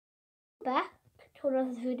Back to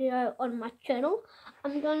another video on my channel.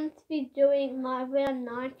 I'm going to be doing my round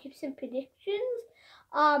 9 tips and predictions.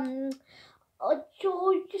 I'll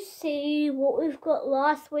just see what we've got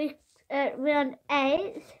last week at round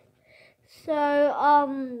 8. So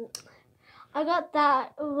I got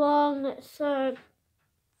that wrong. So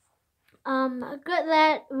I got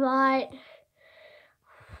that right.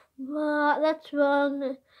 That's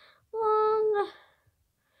wrong.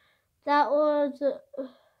 That was.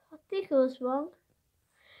 I think it was wrong.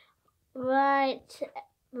 Right,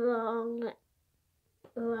 wrong,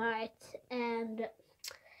 right, and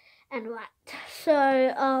right.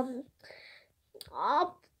 So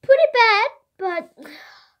pretty bad, but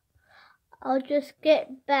I'll just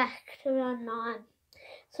get back to round 9.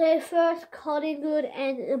 So first, Collingwood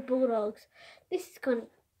and the Bulldogs. This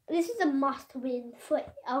is a must-win for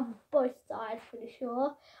both sides, pretty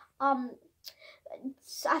sure.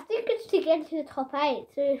 I think it's to get into the top 8.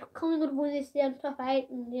 So if Collingwood wins down top 8,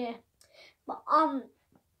 and yeah. But I'm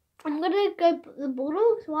gonna go the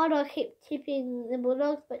Bulldogs. Why do I keep tipping the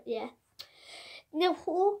Bulldogs? But yeah. Now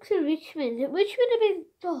Hawks and Richmond. Richmond have been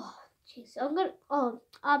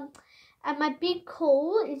and my big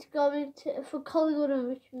call is going to for Collingwood and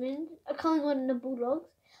Richmond, Collingwood and the Bulldogs.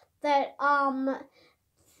 That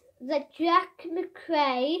Jack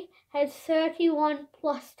Macrae has 31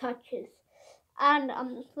 plus touches, and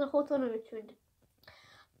for the Hawthorn and Richmond.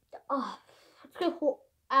 Let's go Hawks.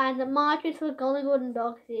 And the margin for Collingwood and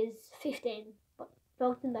Dogs is 15. But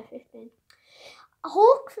Dogs in by 15.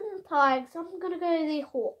 Hawks and Tigers. I'm going to go the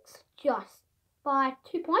Hawks just by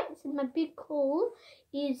 2 points. And my big call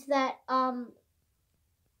is that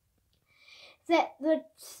the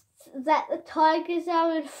Tigers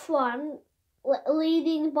are in front,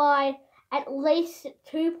 leading by at least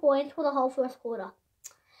 2 points for the whole first quarter.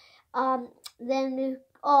 Then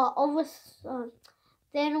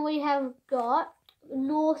we have got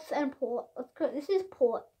North and Port. This is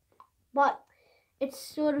Port, but it's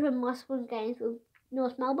sort of a must-win game with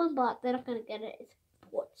North Melbourne, but they're not going to get it. It's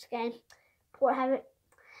Port's game. Port have it.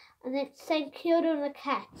 And then St Kilda and the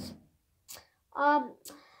Cats.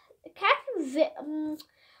 The Cats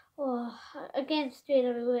against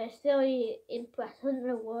GWS, very impressive, isn't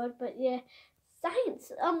the word, but yeah.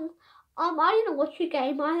 Saints. I didn't watch the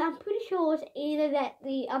game. I'm pretty sure it was either that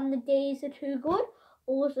the D's are too good,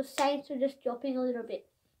 or the Saints are just dropping a little bit.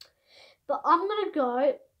 But I'm going to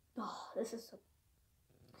go...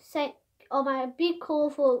 my big call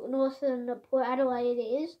for North and Port Adelaide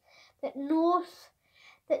is that North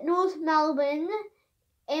Melbourne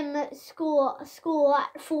score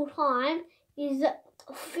at full time is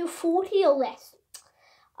 40 or less.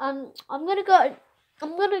 I'm going to go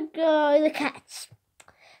the Cats.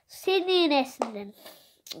 Sydney and Essendon.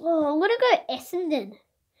 I'm going to go Essendon.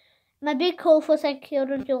 My big call for St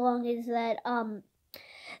Kilda and Geelong is that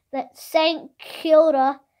St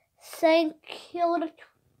Kilda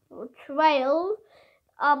trail.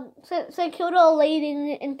 St Kilda are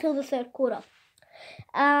leading until the third quarter.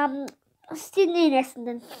 Sydney and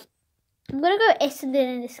Essendon. I'm gonna go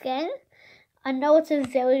Essendon in this game. I know it's a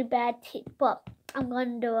very bad tip, but I'm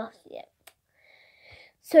gonna do it. Yeah.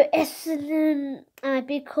 So Essendon, my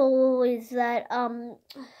big call is that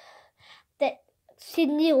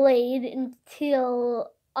Sydney lead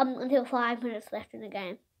until 5 minutes left in the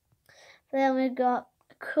game. Then we got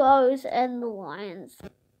Crows and the Lions.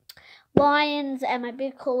 Lions, and my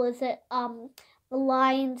big call is that the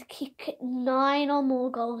Lions kick 9 or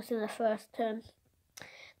more goals in the first term.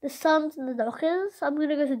 The Suns and the Dockers. I'm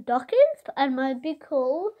gonna go to Dockers, and my big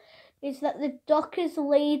call is that the Dockers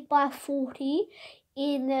lead by 40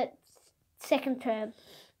 in the second term.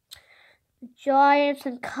 The Giants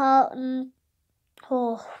and Carlton.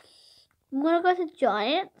 I'm going to go to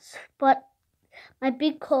Giants, but my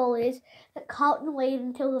big call is that Carlton lead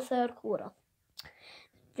until the third quarter.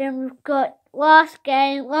 Then we've got last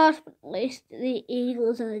but not least, the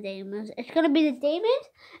Eagles and the Demons. It's going to be the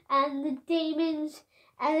Demons, and the Demons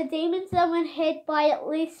are going to head by at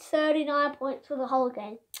least 39 points for the whole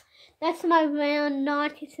game. That's my round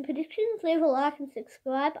 9 tips and predictions. Leave a like and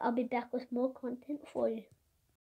subscribe. I'll be back with more content for you.